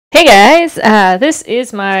Hey guys, this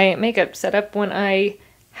is my makeup setup when I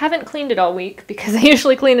haven't cleaned it all week because I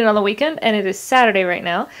usually clean it on the weekend and it is Saturday right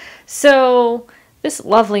now. So this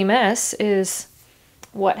lovely mess is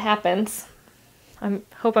what happens. I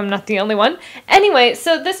hope I'm not the only one. Anyway,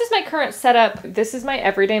 so this is my current setup. This is my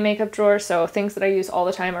everyday makeup drawer, so things that I use all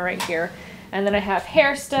the time are right here. And then I have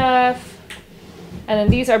hair stuff. And then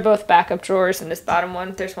these are both backup drawers, and this bottom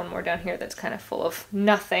one, there's one more down here that's kind of full of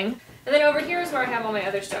nothing. And then over here is where I have all my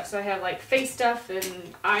other stuff. So I have like face stuff and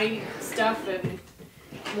eye stuff and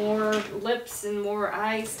more lips and more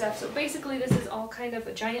eye stuff. So basically this is all kind of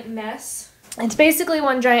a giant mess. It's basically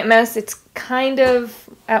one giant mess. It's kind of,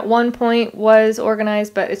 at one point, was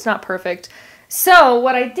organized, but it's not perfect. So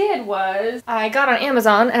what I did was, I got on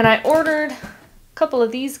Amazon and I ordered a couple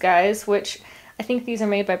of these guys, which I think these are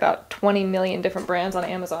made by about 20 million different brands on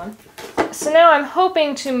Amazon. So now I'm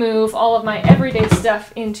hoping to move all of my everyday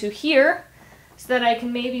stuff into here so that I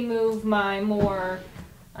can maybe move my more,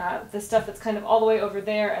 the stuff that's kind of all the way over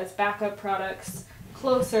there as backup products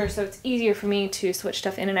closer so it's easier for me to switch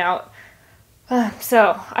stuff in and out.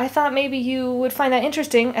 So I thought maybe you would find that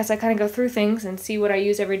interesting as I kind of go through things and see what I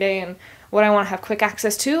use every day and what I want to have quick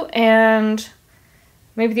access to. And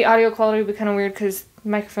maybe the audio quality will be kind of weird because the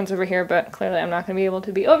microphone's over here, but clearly I'm not going to be able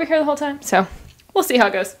to be over here the whole time. So we'll see how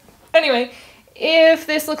it goes. Anyway, if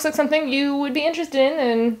this looks like something you would be interested in,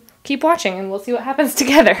 then keep watching and we'll see what happens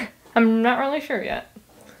together. I'm not really sure yet.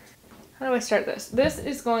 How do I start this? This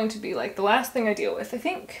is going to be like the last thing I deal with, I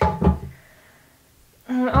think.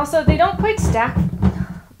 Also, they don't quite stack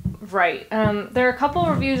right. There are a couple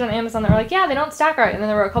reviews on Amazon that were like, yeah, they don't stack right. And then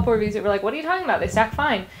there were a couple reviews that were like, what are you talking about? They stack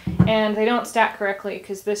fine. And they don't stack correctly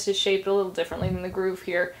because this is shaped a little differently than the groove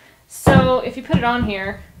here. So if you put it on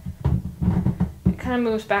here, it kind of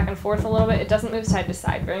moves back and forth a little bit. It doesn't move side to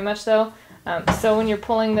side very much though. So when you're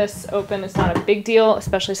pulling this open, it's not a big deal,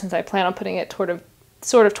 especially since I plan on putting it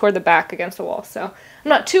sort of toward the back against the wall. So I'm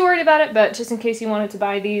not too worried about it, but just in case you wanted to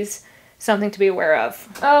buy these, something to be aware of.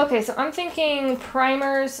 Okay, so I'm thinking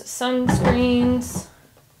primers, sunscreens.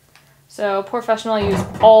 So Professional I use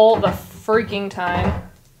all the freaking time.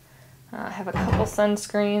 I have a couple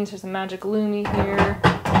sunscreens. There's a Magic Lumi here.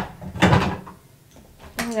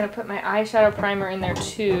 I'm gonna put my eyeshadow primer in there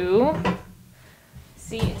too.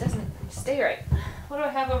 See, it doesn't stay right. What do I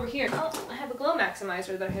have over here? Oh, I have a glow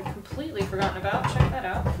maximizer that I had completely forgotten about. Check that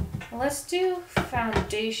out. Let's do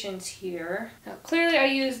foundations here. Now, clearly I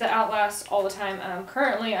use the Outlast all the time.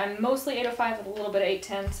 Currently I'm mostly 805 with a little bit of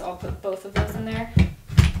 810, so I'll put both of those in there.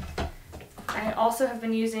 I also have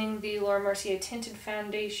been using the Laura Mercier Tinted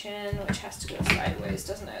Foundation, which has to go sideways,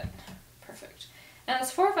 doesn't it? Perfect. And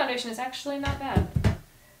this 4 foundation is actually not bad.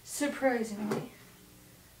 Surprisingly.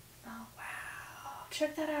 Oh wow,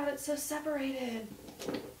 check that out, it's so separated.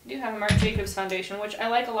 I do have a Marc Jacobs foundation, which I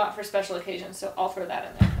like a lot for special occasions, so I'll throw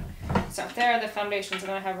that in there. So there are the foundations I'm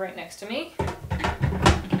going to have right next to me.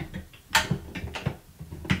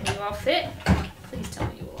 Will you all fit? Please tell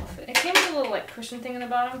me you will all fit. It came with a little like cushion thing in the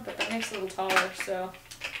bottom, but that makes it a little taller, so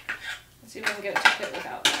let's see if I can get it to fit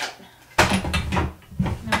without that.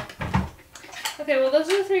 No. Okay, well those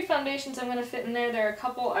are the 3 foundations I'm going to fit in there. There are a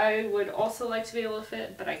couple I would also like to be able to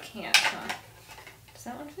fit, but I can't, huh? Does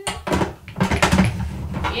that one fit?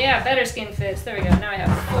 Yeah, Better Skin fits. There we go. Now I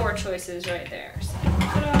have 4 choices right there. So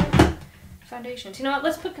put on foundations. You know what?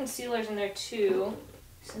 Let's put concealers in there too.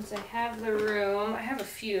 Since I have the room. I have a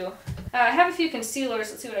few. I have a few concealers.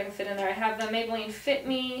 Let's see what I can fit in there. I have the Maybelline Fit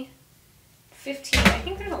Me 15. I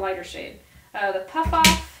think there's a lighter shade. The Puff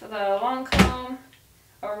Off, the Lancome,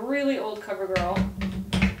 a really old CoverGirl.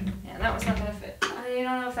 And that one's not going to fit. I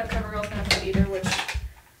don't know if that CoverGirl's going to fit either, which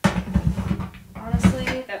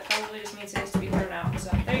honestly, that probably just means it needs to be thrown out. So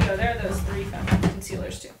there you go. There are those 3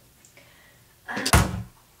 concealers too.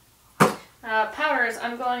 Powders,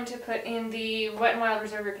 I'm going to put in the Wet n Wild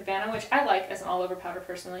Reserve Your Cabana, which I like as an all-over powder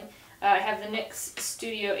personally. I have the NYX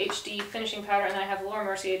Studio HD Finishing Powder, and then I have the Laura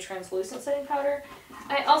Mercier Translucent Setting Powder.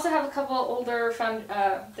 I also have a couple older,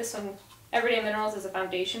 this one, Everyday Minerals, is a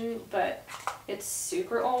foundation, but it's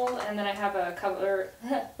super old. And then I have a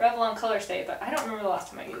Revlon Color Stay, but I don't remember the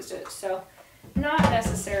last time I used it, so not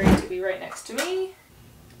necessary to be right next to me.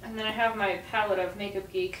 And then I have my palette of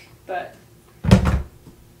Makeup Geek, but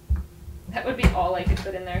that would be all I could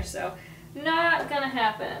put in there, so not gonna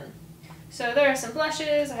happen. So there are some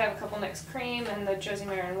blushes. I have a couple NYX Cream and the Josie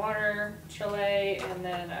Maran Water Chile, and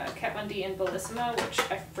then Kat Von D and Bellissimo, which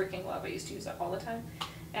I freaking love. I used to use that all the time.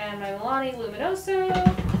 And my Milani Luminoso.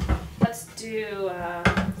 Let's do,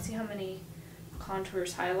 let's see how many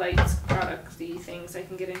contours, highlights, product-y things I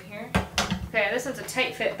can get in here. Okay, this one's a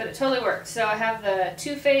tight fit, but it totally works. So I have the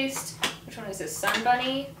Too Faced, which one is this? Sun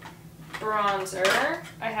Bunny bronzer.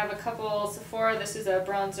 I have a couple Sephora. This is a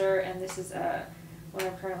bronzer, and this is what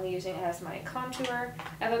I'm currently using as my contour.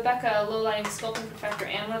 I have a Becca Low Lighting Sculpting Perfector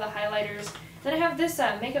and one of the highlighters. Then I have this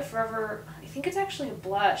Makeup Forever, I think it's actually a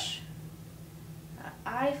blush,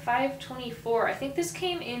 I-524. I think this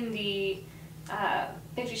came in the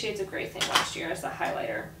 50 Shades of Grey thing last year as the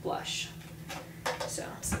highlighter blush. So,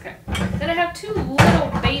 it's okay. Then I have two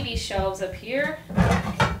little baby shelves up here.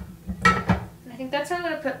 And I think that's where I'm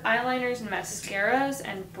going to put eyeliners and mascaras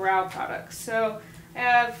and brow products. So, I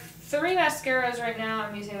have 3 mascaras right now.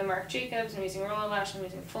 I'm using the Marc Jacobs, I'm using Roller Lash, I'm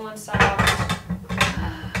using Full and Soft.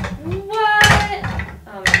 What?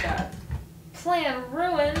 Oh my god. Plan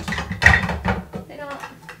ruined. They don't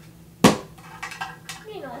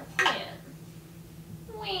plan.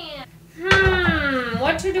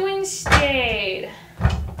 What to do instead?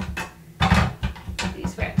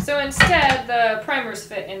 These way. So instead, the primers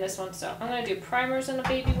fit in this one, so I'm going to do primers in the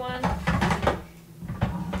baby one.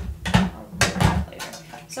 I'll do that later.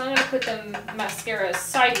 So I'm going to put the mascara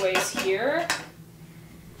sideways here.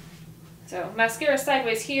 So mascara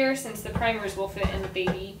sideways here, since the primers will fit in the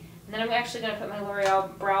baby. And then I'm actually going to put my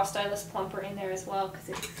L'Oreal Brow Stylist Plumper in there as well, because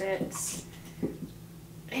it fits.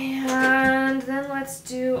 And then let's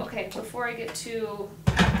do, okay, before I get to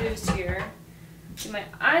this here, do my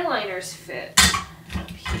eyeliners fit up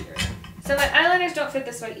here? So my eyeliners don't fit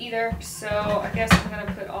this way either, so I guess I'm going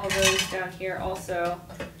to put all those down here also.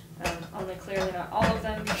 Only clearly not all of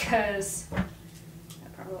them, because I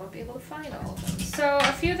probably won't be able to find all of them. So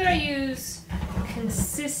a few that I use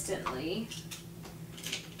consistently,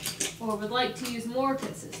 or would like to use more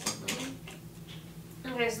consistently.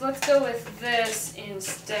 Okay, so let's go with this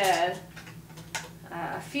instead.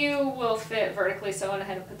 A few will fit vertically, so I went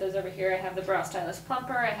ahead and put those over here. I have the Brow Stylist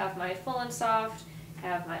Plumper, I have my Full and Soft, I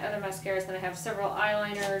have my other mascaras, then I have several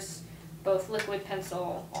eyeliners, both liquid,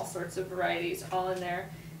 pencil, all sorts of varieties, all in there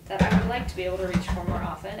that I would like to be able to reach for more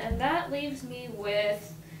often. And that leaves me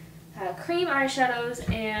with cream eyeshadows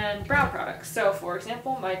and brow products. So for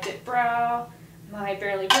example, my Dip Brow, my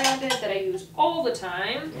Barely Branded that I use all the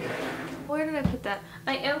time. Where did I put that?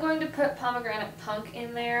 I am going to put Pomegranate Punk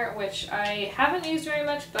in there, which I haven't used very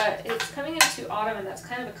much, but it's coming into autumn and that's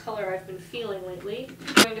kind of a color I've been feeling lately.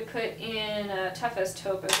 I'm going to put in Tough as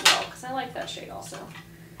Taupe as well, because I like that shade also.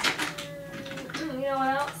 You know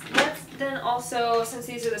what else? Let's then also, since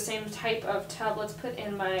these are the same type of tub, let's put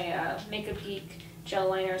in my Makeup Geek gel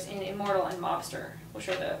liners in Immortal and Mobster, which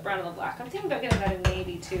are the brown and the black. I'm thinking about getting that in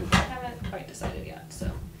navy too, but I haven't quite decided yet,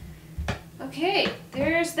 so. Okay,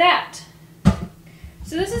 there's that.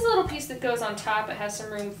 So this is a little piece that goes on top. It has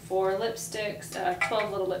some room for lipsticks,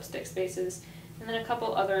 12 little lipstick spaces, and then a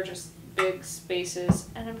couple other just big spaces.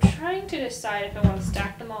 And I'm trying to decide if I want to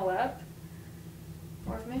stack them all up,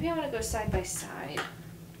 or if maybe I want to go side by side.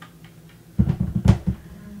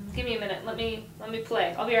 Give me a minute, let me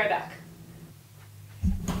play. I'll be right back.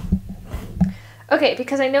 Okay,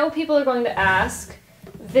 because I know people are going to ask,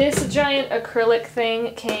 this giant acrylic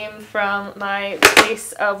thing came from my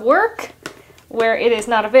place of work, where it is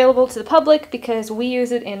not available to the public because we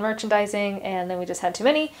use it in merchandising and then we just had too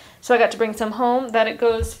many. So I got to bring some home. That it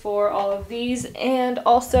goes for all of these and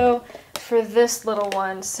also for this little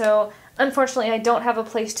one. So unfortunately I don't have a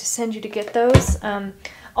place to send you to get those.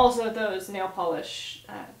 Also those nail polish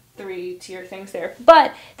 3-tier things there.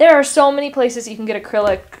 But there are so many places you can get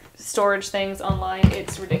acrylic storage things online.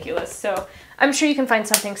 It's ridiculous. So I'm sure you can find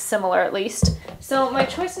something similar at least. So my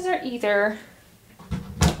choices are either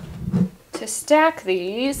to stack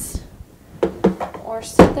these or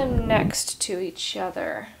set them next to each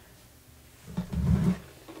other.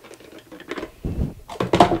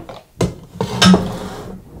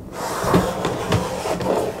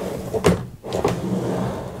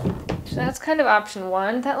 So that's kind of option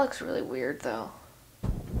one. That looks really weird though.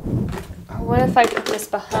 Or what if I put this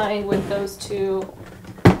behind with those two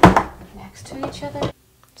next to each other?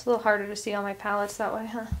 It's a little harder to see on my palettes that way,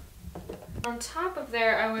 huh? On top of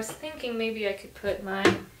there, I was thinking maybe I could put my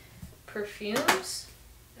perfumes.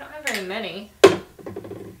 I don't have very many.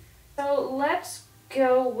 So let's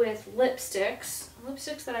go with lipsticks.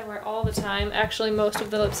 Lipsticks that I wear all the time. Actually, most of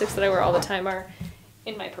the lipsticks that I wear all the time are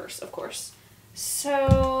in my purse, of course.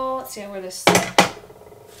 So, let's see, I wear this.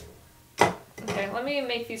 Okay, let me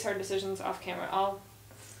make these hard decisions off camera. I'll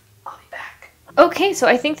be back. Okay, so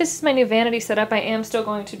I think this is my new vanity setup. I am still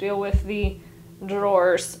going to deal with the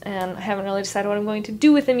drawers and I haven't really decided what I'm going to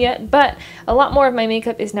do with them yet, but a lot more of my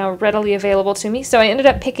makeup is now readily available to me. So I ended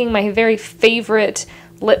up picking my very favorite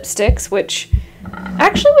lipsticks, which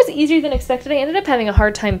actually was easier than expected. I ended up having a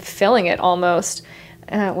hard time filling it almost.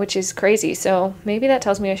 which is crazy. So maybe that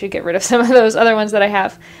tells me I should get rid of some of those other ones that I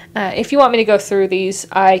have. If you want me to go through these,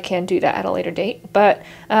 I can do that at a later date. But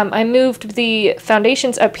I moved the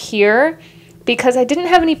foundations up here because I didn't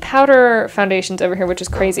have any powder foundations over here, which is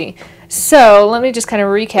crazy. So let me just kind of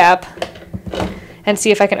recap and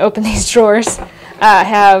see if I can open these drawers. I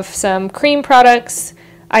have some cream products,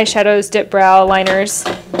 eyeshadows, dip brow, liners.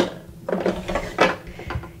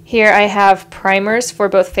 Here I have primers for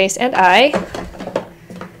both face and eye.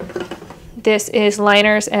 This is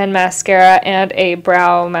liners and mascara and a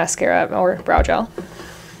brow mascara or brow gel.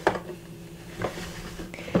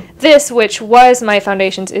 This, which was my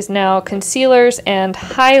foundations, is now concealers and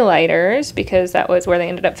highlighters because that was where they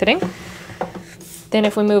ended up fitting. Then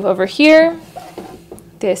if we move over here,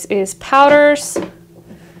 this is powders.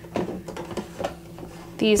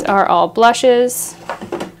 These are all blushes.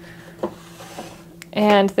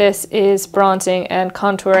 And this is bronzing and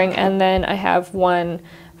contouring. And then I have one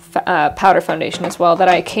powder foundation as well that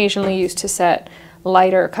I occasionally use to set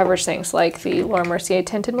lighter coverage things like the Laura Mercier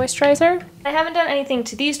Tinted Moisturizer. I haven't done anything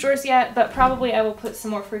to these drawers yet, but probably I will put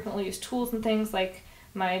some more frequently used tools and things like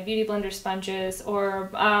my Beauty Blender sponges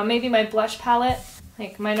or maybe my blush palette.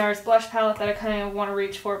 Like my NARS blush palette that I kind of want to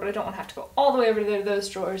reach for, but I don't want to have to go all the way over to those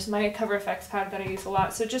drawers. My Cover FX palette that I use a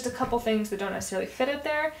lot. So just a couple things that don't necessarily fit up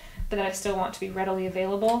there, but that I still want to be readily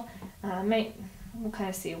available. We'll kind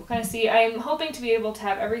of see. I'm hoping to be able to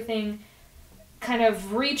have everything kind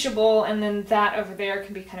of reachable, and then that over there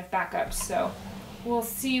can be kind of backup. So we'll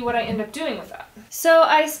see what I end up doing with that. So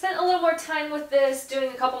I spent a little more time with this, doing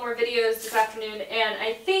a couple more videos this afternoon, and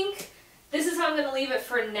I think this is how I'm going to leave it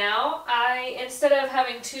for now. Instead of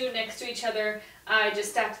having two next to each other, I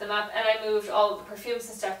just stacked them up and I moved all of the perfumes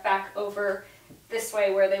and stuff back over this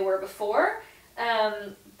way where they were before.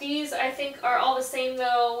 These I think are all the same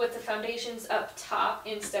though, with the foundations up top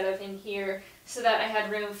instead of in here, so that I had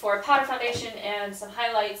room for a powder foundation and some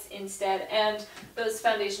highlights instead, and those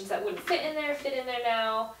foundations that wouldn't fit in there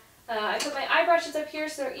now. I put my eye brushes up here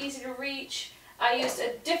so they're easy to reach. I used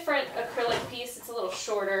a different acrylic piece, it's a little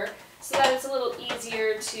shorter, so that it's a little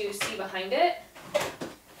easier to see behind it.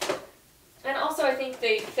 And also I think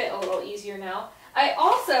they fit a little easier now. I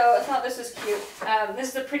also thought this was cute. This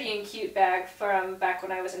is a Pretty and Cute bag from back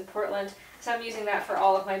when I was in Portland, so I'm using that for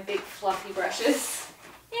all of my big fluffy brushes.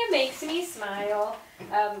 It makes me smile.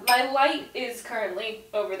 My light is currently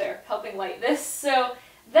over there helping light this, so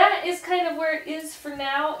that is kind of where it is for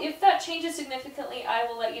now. If that changes significantly, I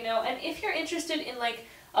will let you know. And if you're interested in like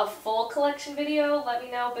a full collection video, let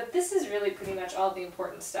me know. But this is really pretty much all the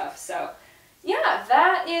important stuff. So yeah,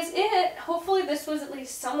 that is it. Hopefully this was at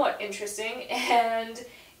least somewhat interesting. And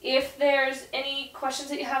if there's any questions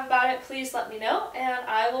that you have about it, please let me know. And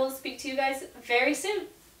I will speak to you guys very soon.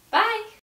 Bye!